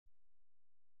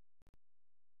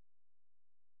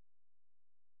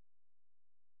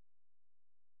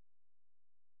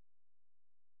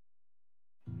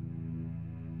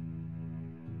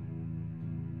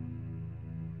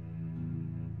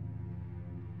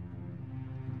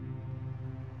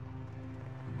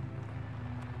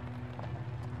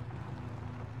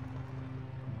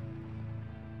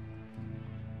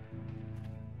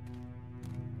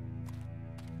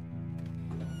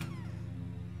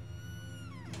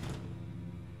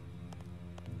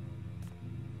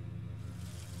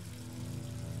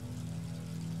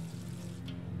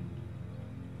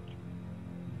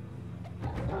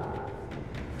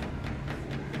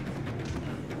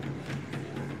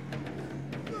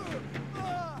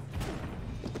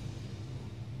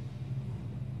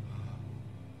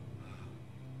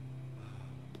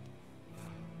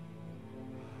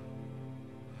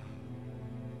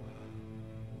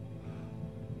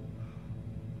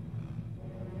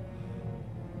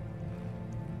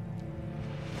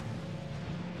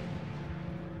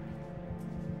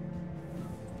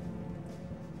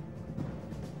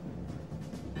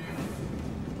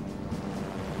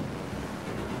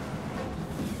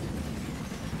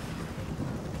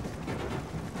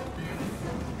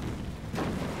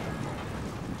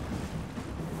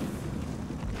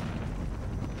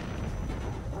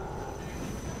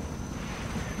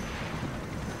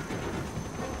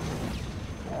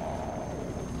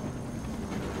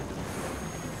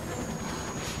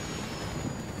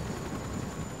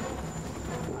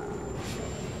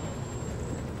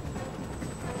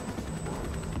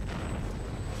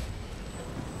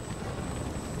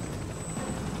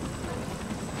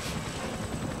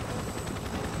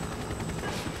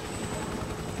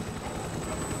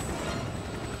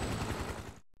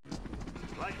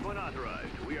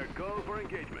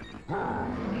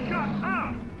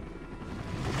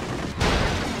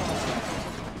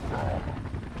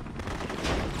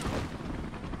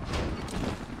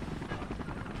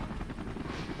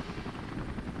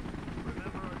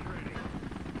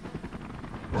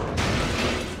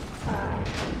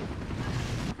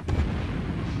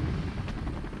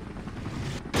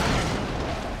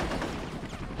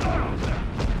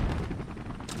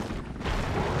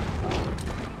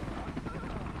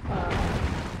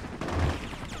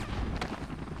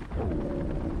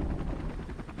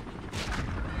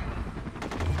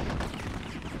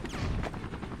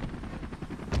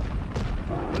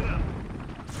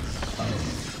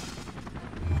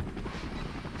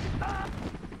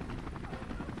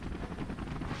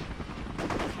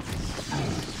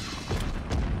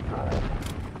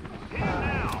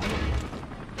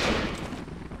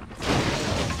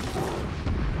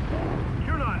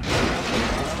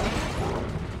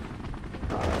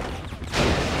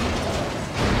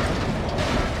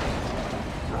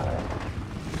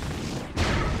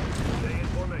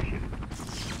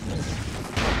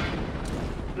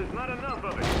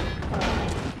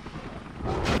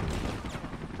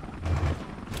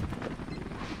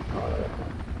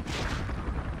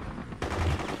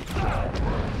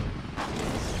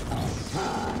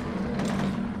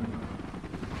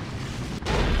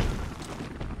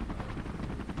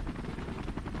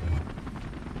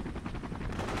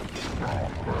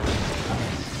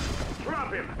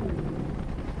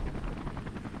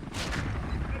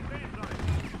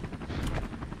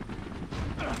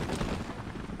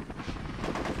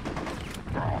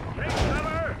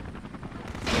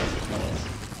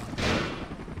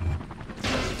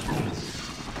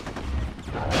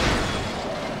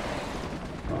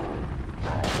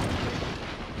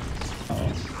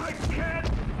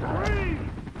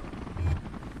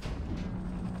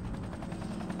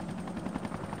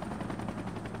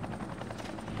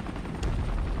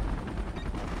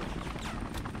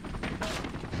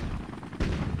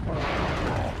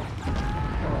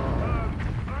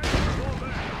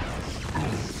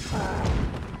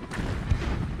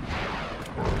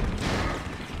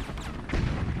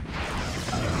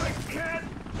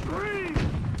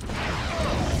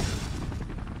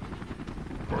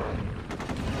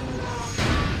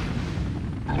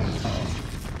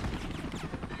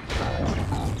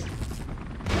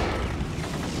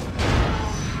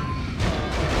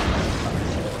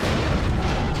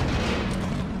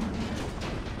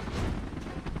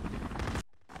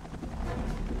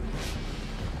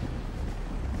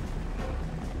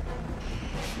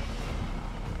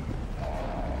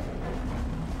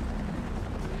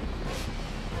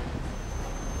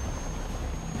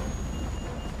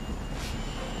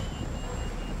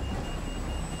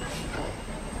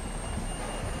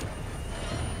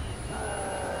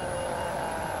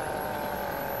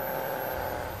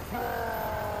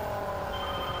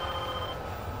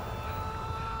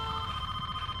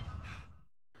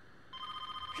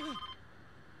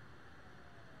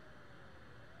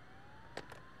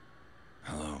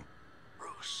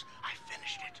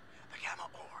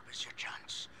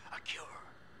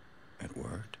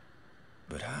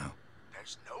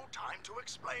There's no time to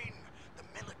explain. The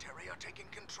military are taking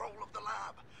control of the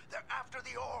lab. They're after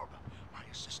the orb. My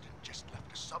assistant just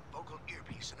left a subvocal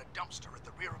earpiece in a dumpster at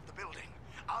the rear of the building.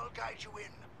 I'll guide you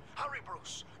in. Hurry,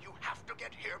 Bruce. You have to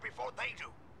get here before they do.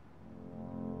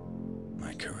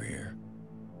 My career.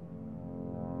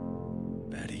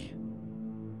 Betty.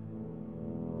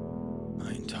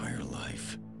 My entire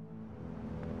life.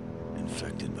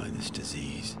 Infected by this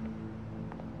disease.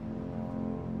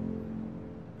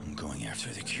 I'm going after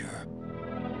the cure.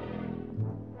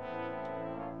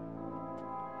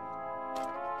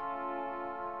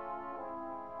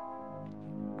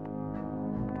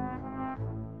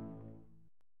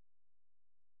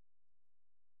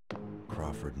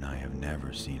 Crawford and I have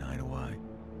never seen eye to eye.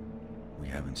 We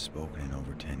haven't spoken in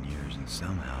over 10 years, and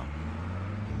somehow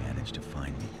he managed to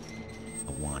find me.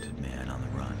 A wanted man on the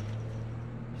run.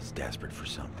 He's desperate for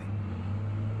something.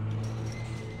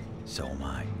 So am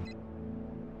I.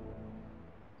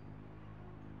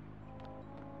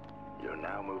 You're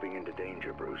now moving into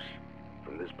danger, Bruce.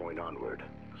 From this point onward,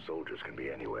 soldiers can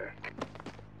be anywhere.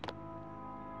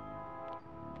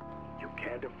 You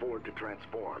can't afford to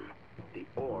transform. The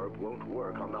orb won't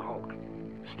work on the Hulk.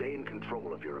 Stay in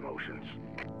control of your emotions.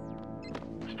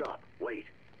 Stop. Wait.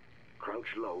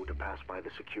 Crouch low to pass by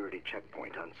the security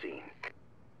checkpoint unseen.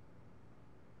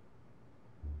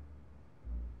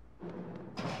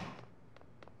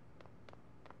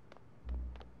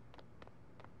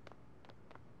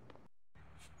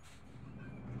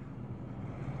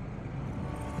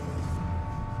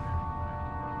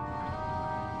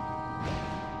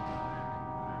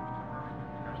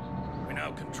 We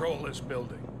now control this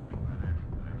building.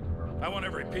 I want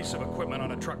every piece of equipment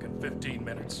on a truck in 15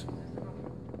 minutes.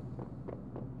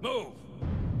 Move!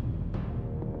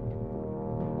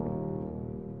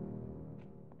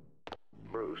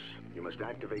 Bruce, you must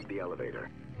activate the elevator.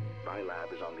 My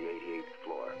lab is on the 88th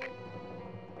floor.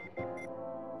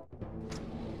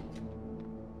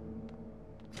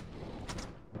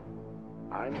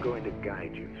 I'm going to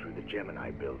guide you through the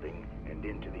Gemini building and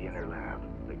into the inner lab.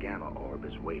 The Gamma orb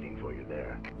is waiting for you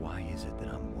there. Why is it that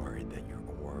I'm worried that your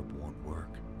orb won't work?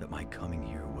 That my coming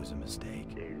here was a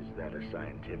mistake? Is that a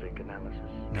scientific analysis?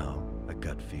 No, a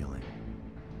gut feeling.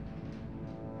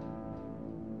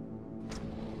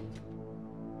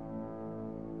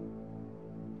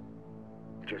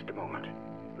 Just a moment.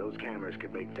 Those cameras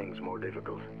could make things more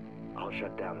difficult. I'll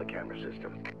shut down the camera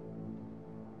system.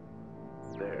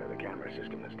 There, the camera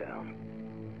system is down.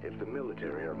 If the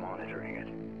military are monitoring it,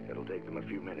 it'll take them a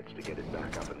few minutes to get it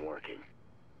back up and working.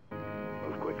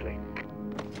 Move quickly.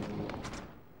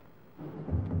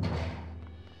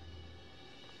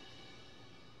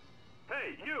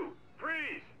 Hey, you!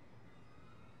 Freeze!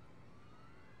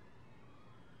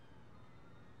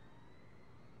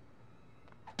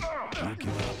 Don't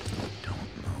give up. Don't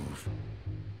move.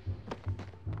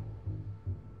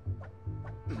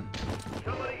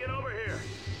 Somebody get over here!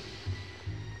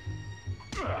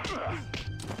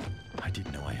 I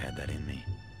didn't know I had that in me.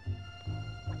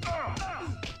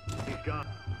 He's gone.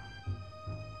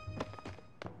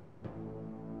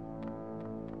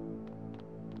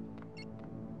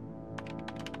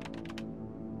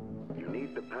 You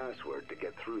need the password to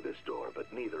get through this door,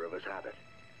 but neither of us have it.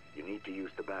 You need to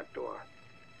use the back door.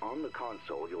 On the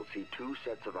console, you'll see two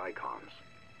sets of icons.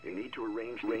 You need to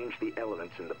arrange the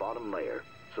elements in the bottom layer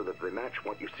so that they match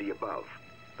what you see above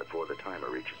before the timer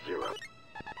reaches 0.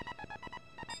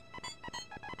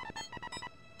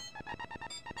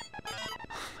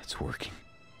 It's working.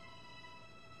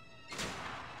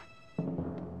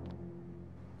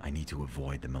 I need to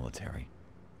avoid the military.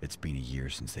 It's been a year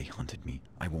since they hunted me.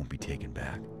 I won't be taken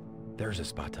back. There's a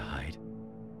spot to hide.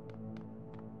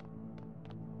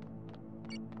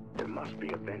 There must be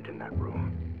a vent in that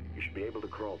room. You should be able to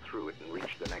crawl through it and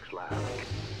reach the next lab.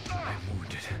 I'm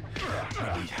wounded.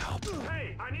 I need help.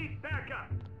 Hey, I need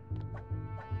backup!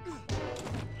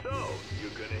 So,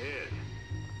 you're gonna hit.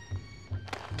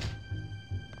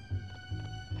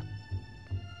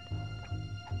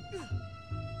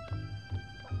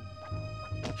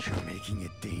 You're making a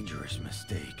dangerous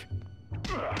mistake.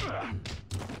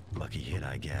 Lucky hit,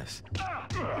 I guess.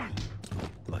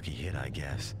 Lucky hit, I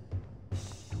guess.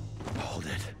 Hold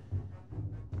it.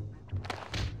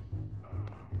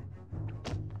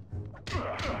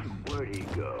 Where'd he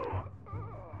go?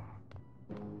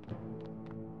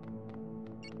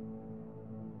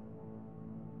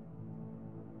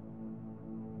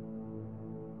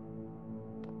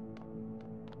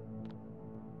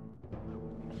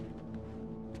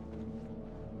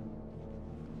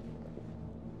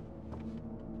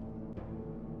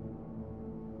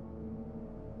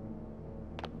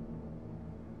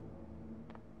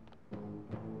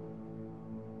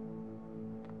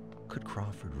 Could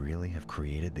Crawford really have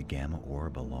created the Gamma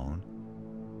Orb alone?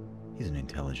 He's an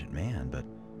intelligent man, but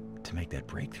to make that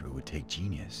breakthrough would take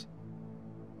genius.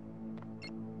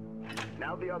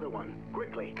 Now the other one,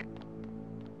 quickly.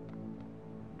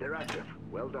 They're active.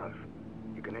 Well done.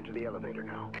 You can enter the elevator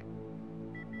now.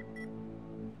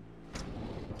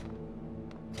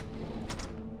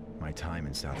 My time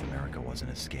in South America was an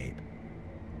escape,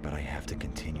 but I have to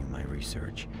continue my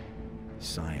research.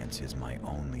 Science is my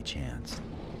only chance.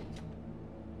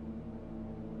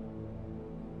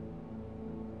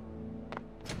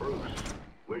 Bruce,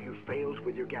 where you failed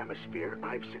with your Gamma Sphere,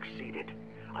 I've succeeded.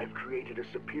 I've created a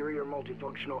superior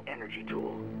multifunctional energy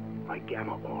tool, my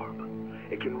Gamma Orb.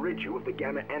 It can rid you of the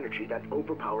Gamma energy that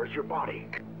overpowers your body.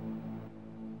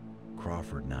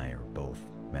 Crawford and I are both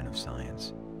men of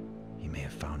science. He may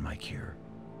have found my cure.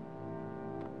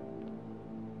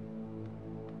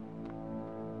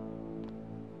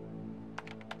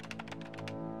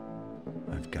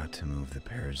 I've got to move the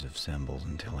pairs of symbols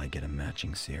until I get a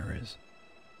matching series.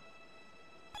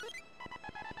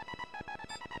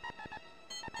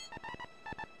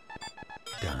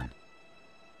 Done.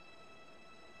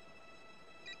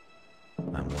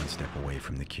 I'm one step away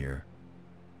from the cure.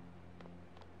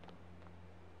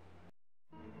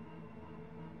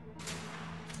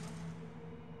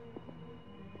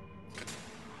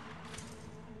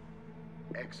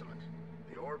 Excellent.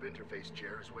 The orb interface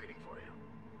chair is waiting for you.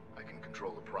 I can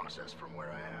control the process from where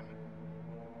I am.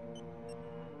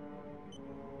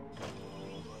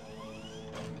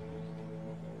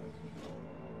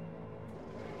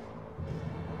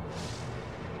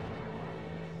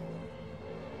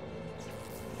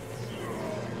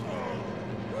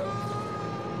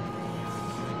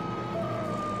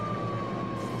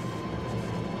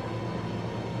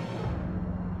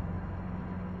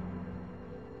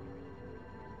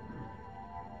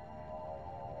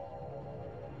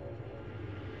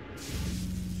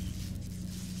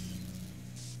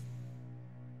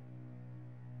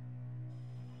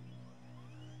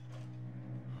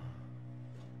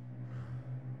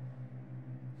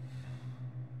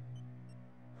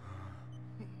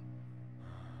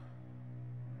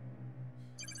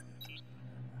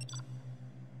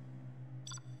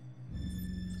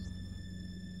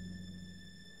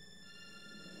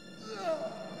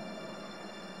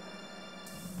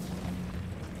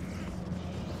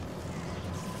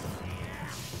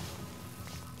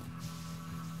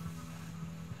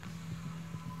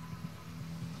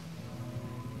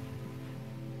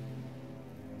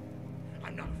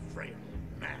 I'm not afraid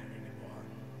of man anymore.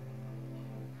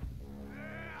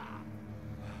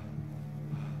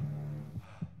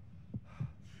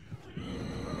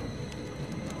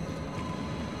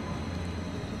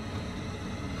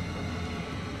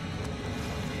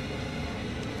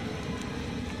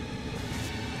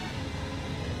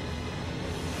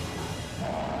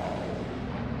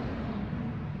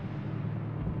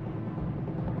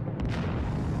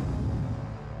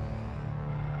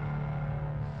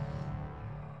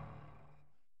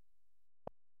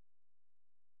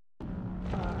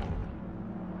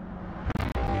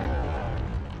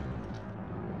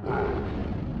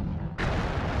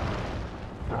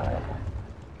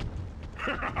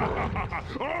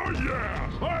 Oh yeah!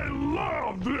 I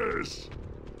love this!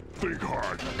 Think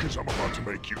hard, because I'm about to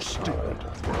make you stupid.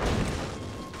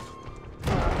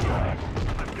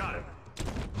 I've got him.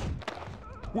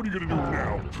 What are you gonna do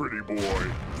now, pretty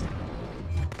boy?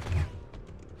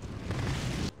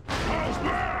 How's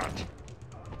that?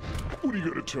 What are you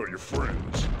gonna tell your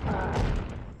friends?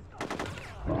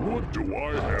 What do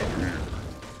I have here?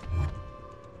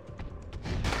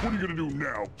 What are you gonna do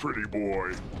now, pretty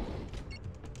boy?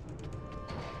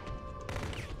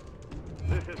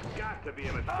 This has got to be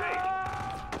a mistake.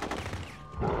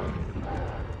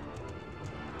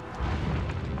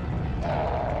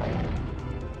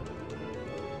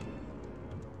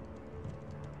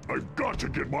 I've got to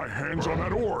get my hands on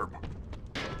that orb.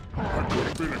 I could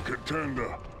have been a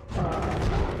contender.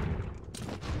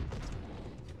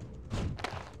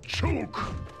 Choke!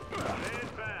 Stand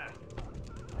fast.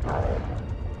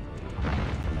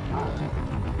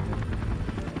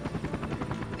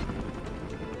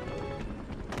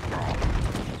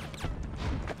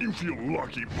 You feel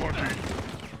lucky, Bucky.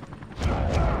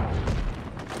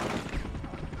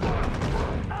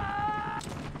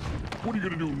 What are you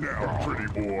gonna do now, pretty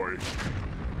boy?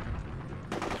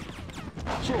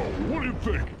 So, what do you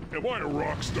think? Am I a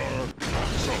rock star?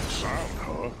 Some sound,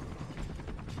 huh?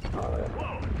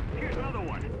 Whoa, here's another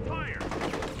one. Fire!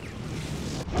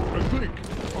 I think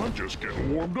I'm just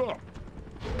getting warmed up.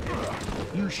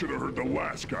 You should have heard the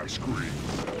last guy scream.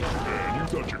 Man, you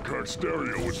thought your car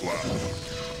stereo was loud.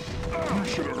 You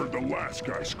should have heard the last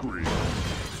guy scream.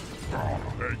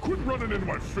 Hey, quit running into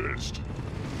my fist.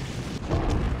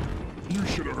 You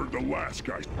should have heard the last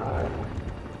guy.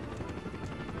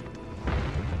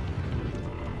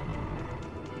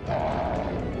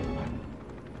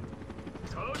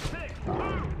 Code 6,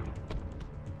 move!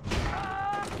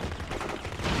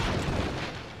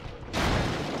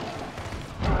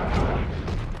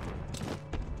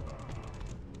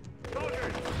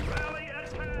 Soldiers, rally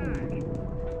attack!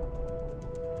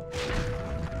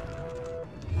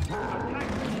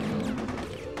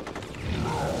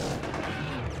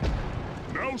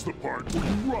 Now's the part where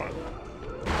you run.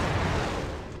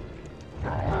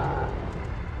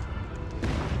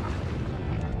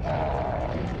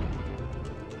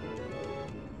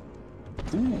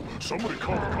 Ooh, somebody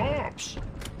call the cops.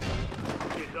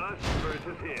 It's us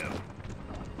versus him.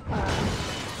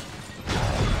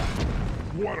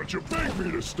 Why don't you beg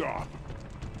me to stop?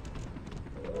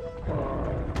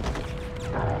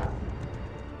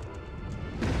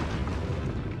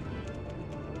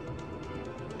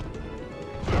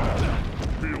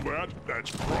 Feel that?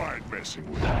 That's pride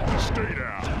messing with you. Stay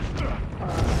down.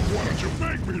 Why don't you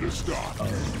beg me to stop?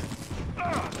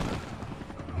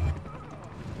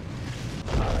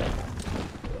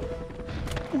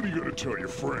 What are you gonna tell your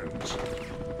friends?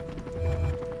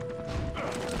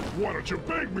 Why don't you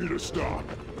beg me to stop?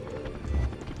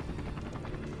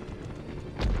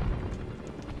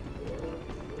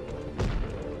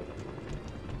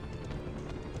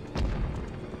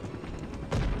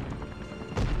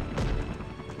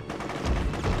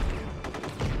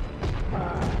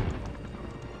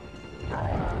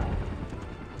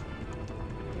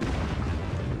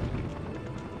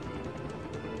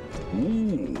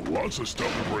 Ooh, lots of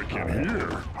stuff to break in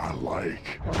here. I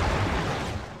like.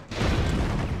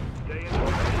 Stay in the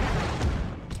way.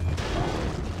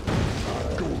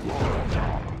 Go long.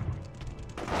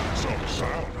 Some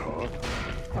sound, huh?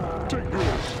 Take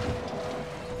this.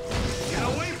 Get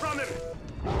away from him!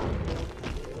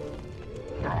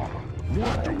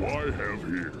 What do I have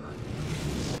here?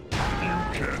 You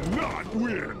cannot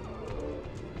win.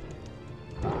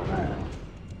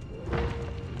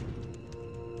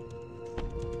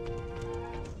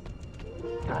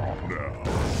 Now,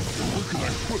 where can I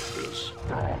put this?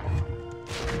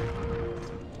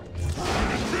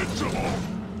 Invincible!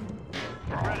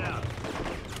 Spread out.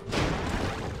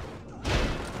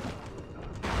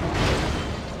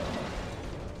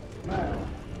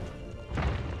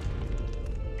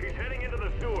 He's heading into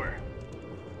the sewer.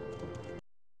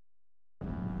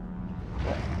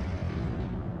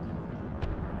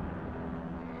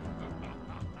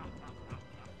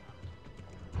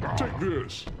 Take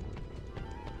this.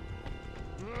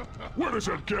 Where does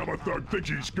that Gamma thug think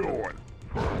he's going?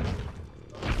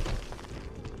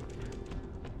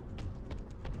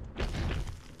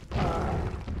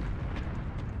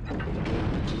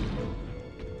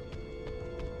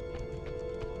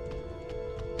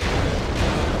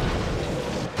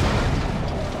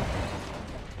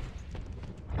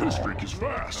 This streak is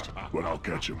fast, but I'll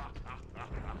catch him.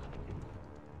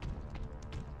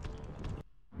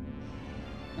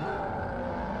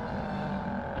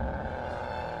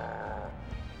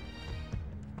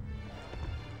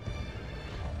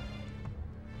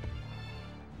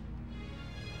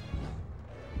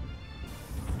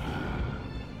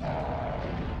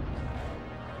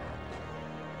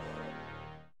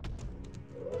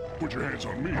 Put your hands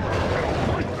on me, and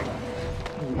I'll break them.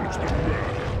 What's the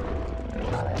matter?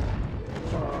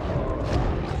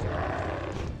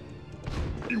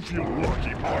 You feel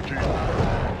lucky, Bucky.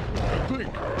 I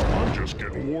think I'm just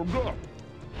getting warmed up.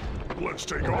 Let's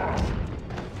take off.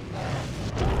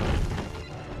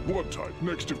 Blood type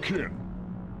next of kin.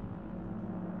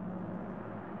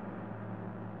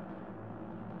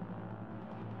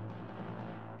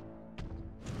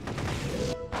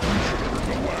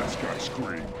 The last guy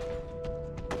screamed.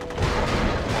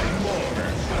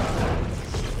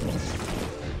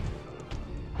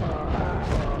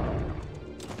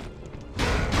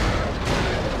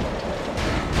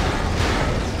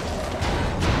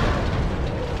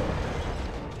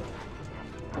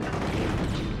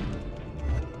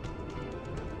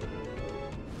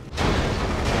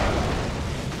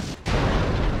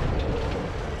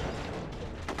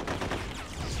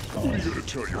 What are you gonna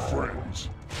tell your friends?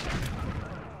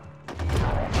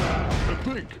 I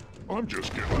think I'm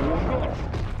just getting warmed up.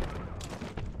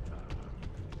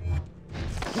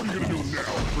 What are you gonna do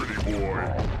now, pretty boy?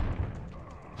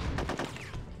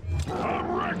 I'm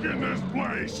wrecking this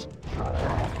place!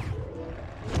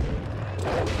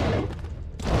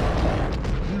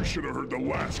 You should have heard the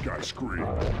last guy scream.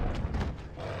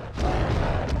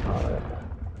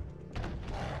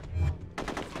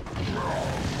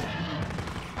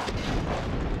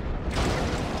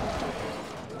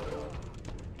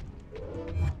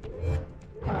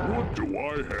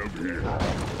 here.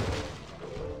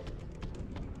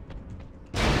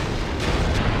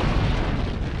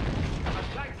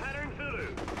 Attack pattern Zulu.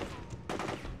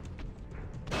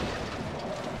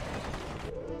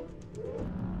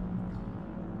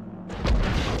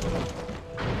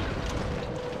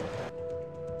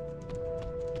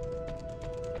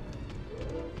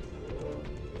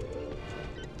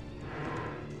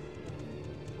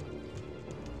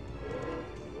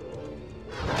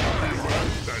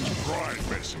 That's pride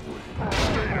messing with you.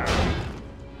 Stay down.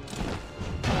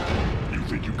 You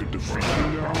think you can defeat me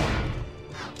now?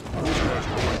 Those guys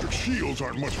with electric shields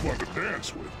aren't much fun to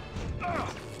dance with.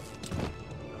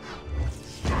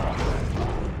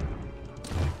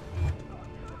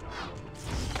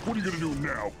 What are you gonna do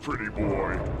now, pretty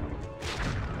boy?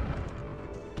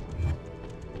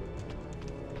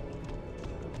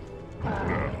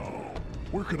 Now,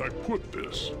 where can I put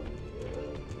this?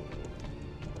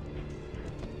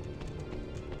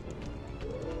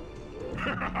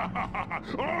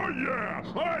 Oh yeah!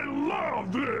 I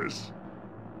love this!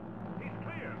 He's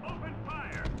clear. Open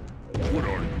fire. What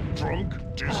are you, drunk?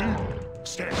 Dizzy?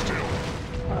 Stand still.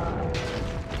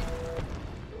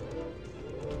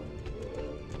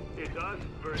 It's us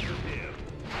versus him.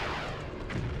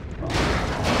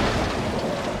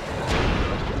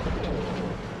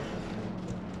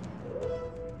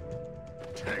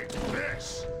 Take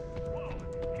this! Whoa,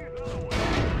 here's another one.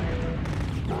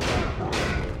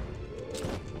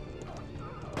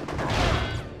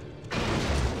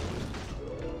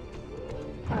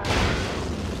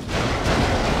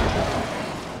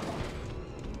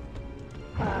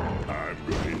 I'm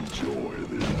gonna enjoy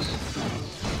this.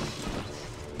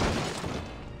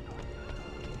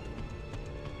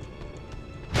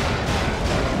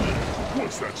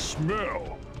 What's that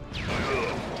smell?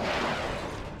 Ugh.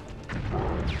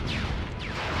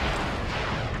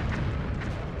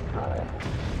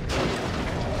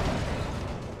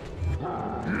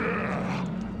 Yeah.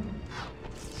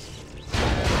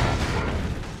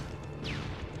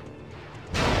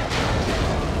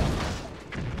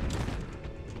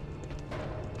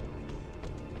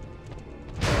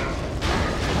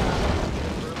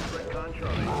 Recon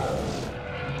Charlie.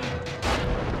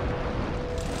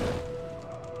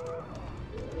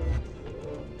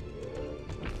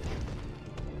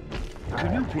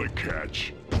 Can you play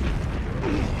catch?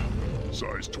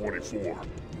 Size 24.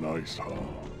 Nice, huh?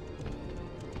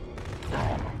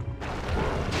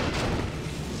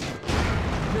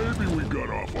 Maybe we got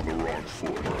off on the wrong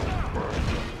foot.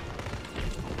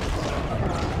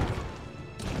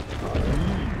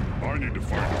 I need to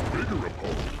find a bigger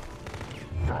opponent.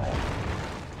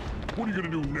 What are you gonna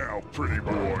do now, pretty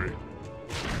boy?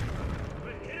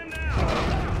 Hit him now.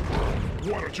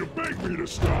 Why don't you beg me to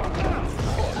stop? I'm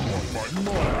on my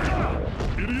mind.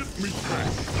 Idiot meatbag.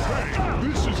 Hey,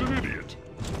 this is an idiot.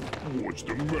 What's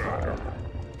the matter?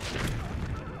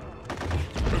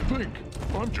 I think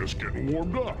I'm just getting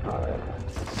warmed up.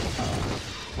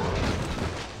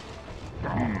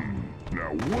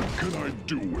 Now what can I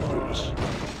do with this?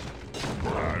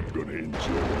 I'm gonna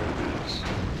enjoy this.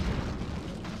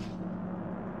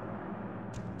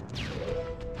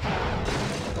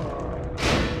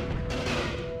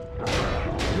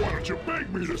 Why don't you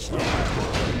beg me to stop?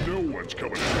 No one's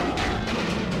coming to help you.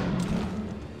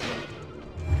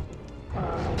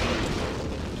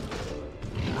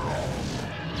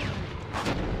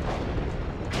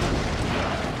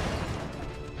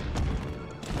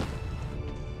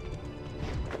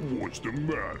 What's the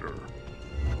matter?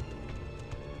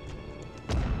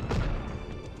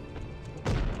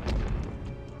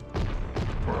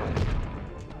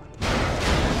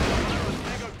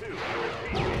 Tango 2. I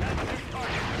repeat, that's a new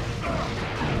target.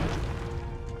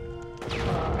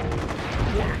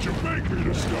 Why don't you beg me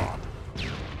to stop?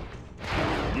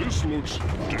 This looks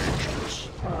dangerous.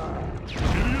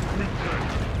 Idiot meatbag.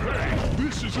 Hey,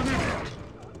 this is an idiot.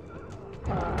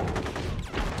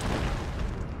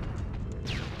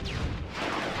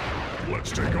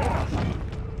 Let's take off.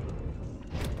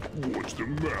 What's the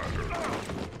matter?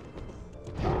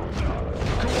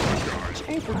 Come on, guys,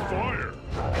 open fire.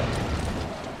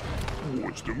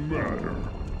 What's the matter?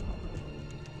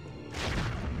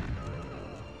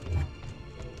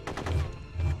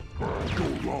 Go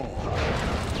long.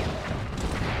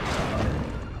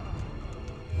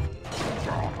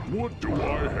 What do I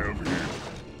have here?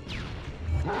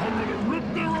 I'm gonna rip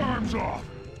their arms off.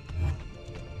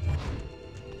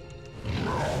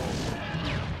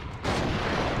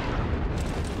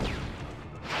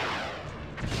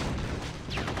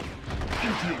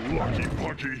 You lucky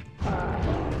monkey.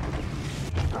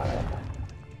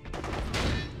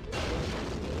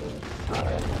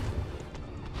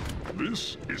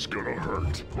 This is gonna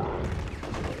hurt.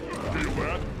 Feel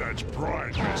that? That's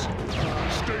pride missing.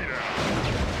 Stay down.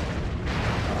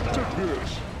 Take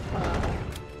this.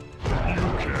 You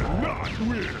cannot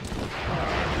win.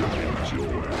 You'll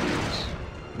your ass.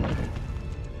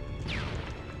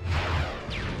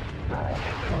 Now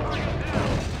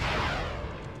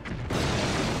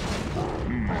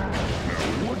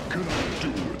what can I do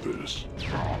with this?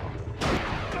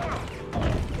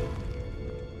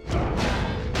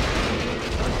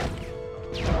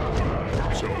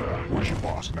 So, where's your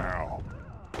boss now?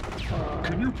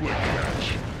 Can you play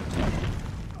catch?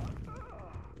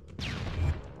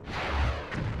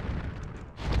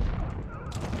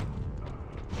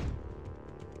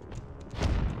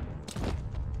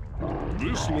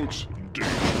 This looks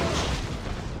dangerous.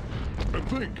 And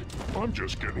think, I'm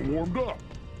just getting warmed up.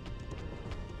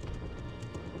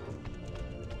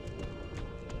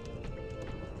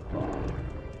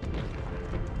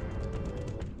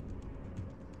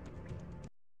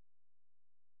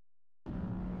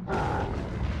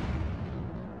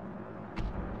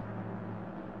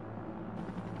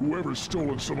 Whoever's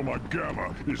stolen some of my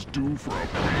gamma is due for a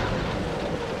beating.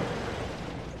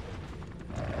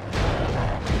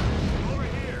 Over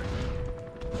here.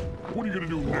 What are you gonna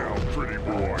do now, pretty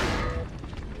boy?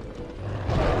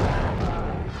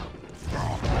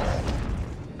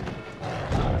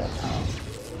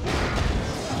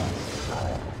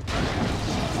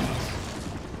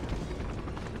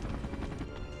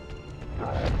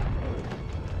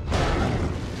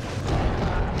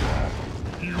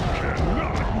 You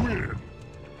cannot win!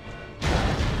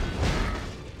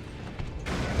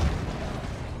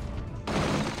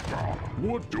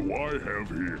 What do I have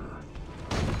here?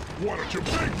 Why don't you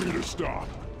beg me to stop?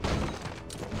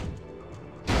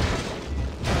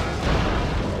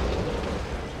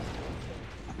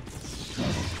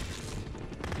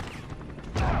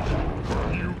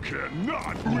 You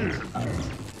cannot win!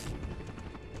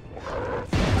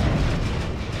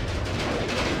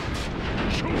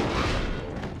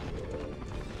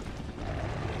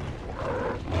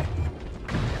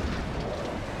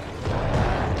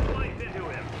 Slice into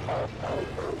him.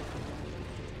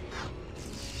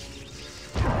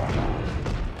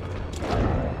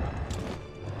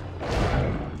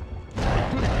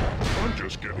 I'm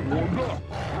just getting warmed up.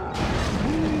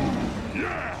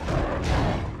 Yeah!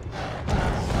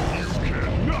 You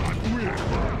cannot win!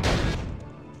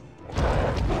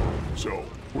 So,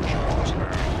 where's your boss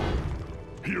now?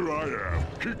 Here I am,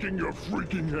 kicking your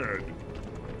freaking head.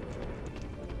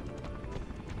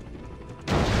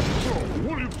 So,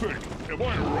 what do you think? Am I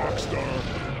a rock star?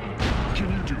 Can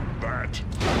you do that?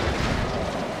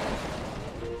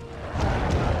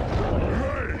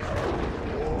 Hey!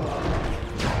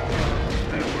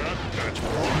 Feel that? That's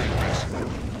pride, miss.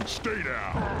 Stay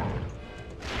down.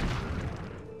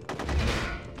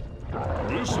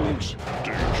 This looks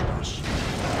dangerous.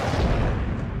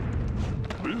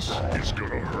 This is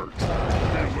gonna hurt.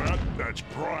 Feel that? That's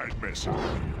pride missing.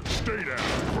 Stay down.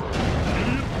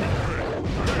 Idiot.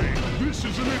 Hey, this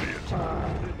is an idiot.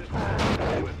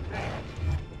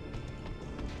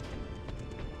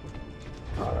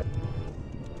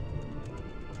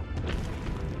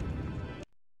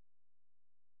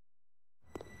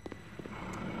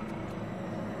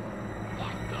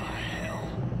 What the hell?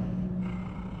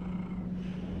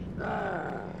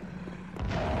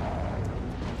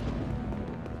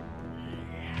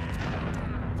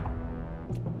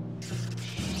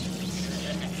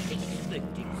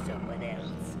 Expecting someone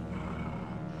else.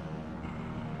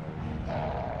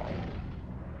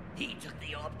 He took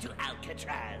the orb to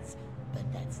Alcatraz, but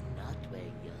that's not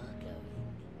where you're going.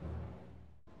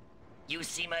 You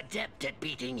seem adept at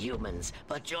beating humans,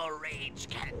 but your rage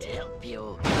can't help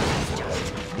you. It's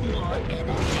just more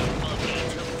energy for me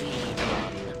to feed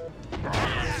on.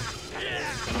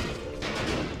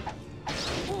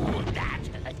 Ooh, that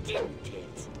hurt, didn't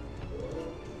it?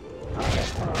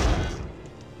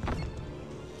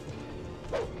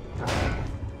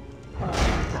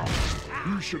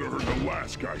 You should have heard the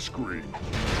last guy scream.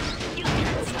 You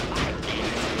can survive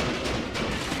this.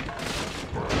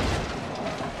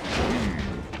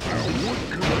 Now what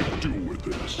can I do with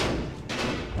this?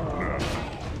 Now,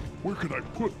 where can I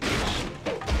put this?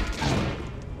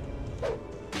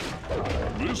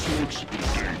 This looks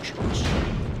dangerous.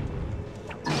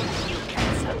 You can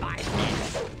survive this.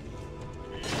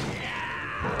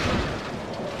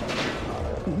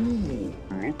 Ooh,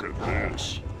 look at this.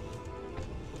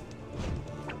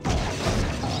 I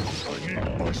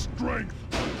need my strength.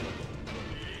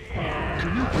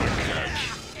 Can you play catch?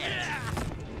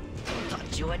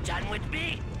 Thought you were done with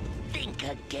me? Think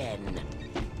again.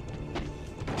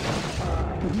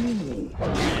 Ooh, look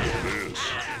at this.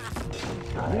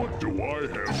 What do I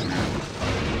have here?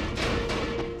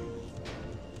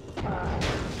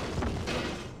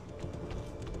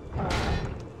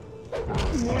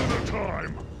 One at a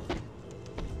time.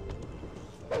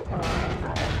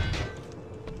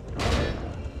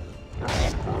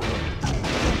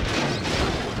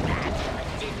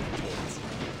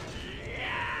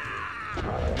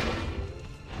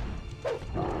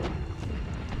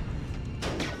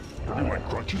 You like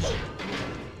crutches?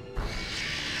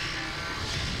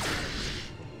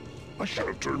 I should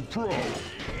have turned pro.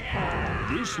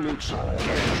 This looks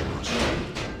dangerous.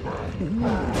 Ooh,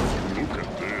 look at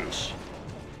this.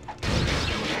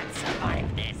 You can survive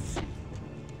this.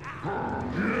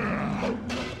 Yeah.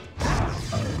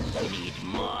 You need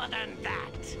more than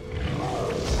that.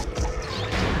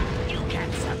 You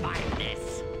can survive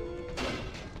this.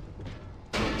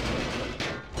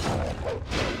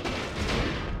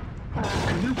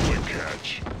 Can you play catch?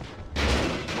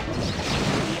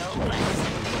 Your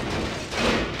blessing.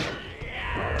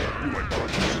 You like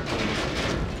crutches?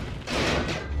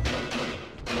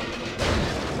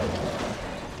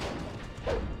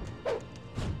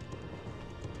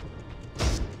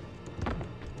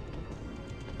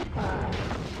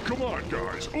 Come on,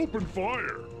 guys, open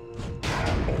fire!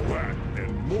 All that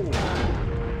and more.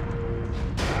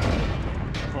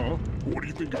 Huh? What do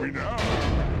you think of me now?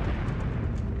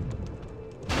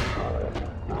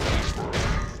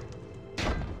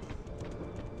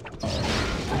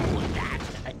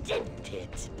 That didn't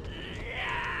it?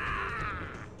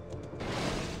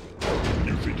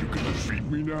 You think you can defeat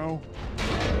me now?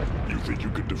 You think you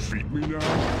can defeat me now?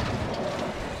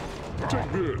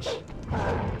 Take this.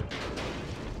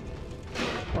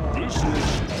 This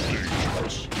looks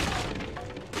dangerous.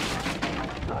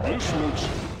 This looks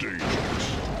dangerous.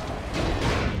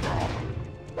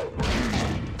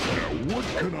 Now what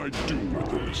can I do with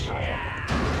this?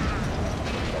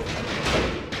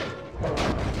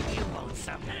 You want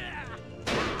some?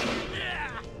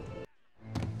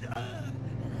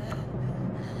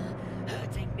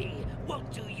 Hurting me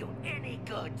won't do you any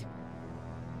good.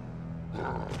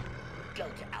 Go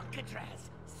to Alcatraz.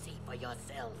 See for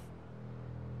yourself.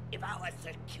 If our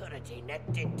security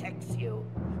net detects you,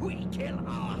 we kill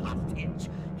our hostage.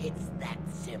 It's that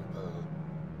simple.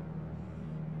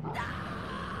 Ah!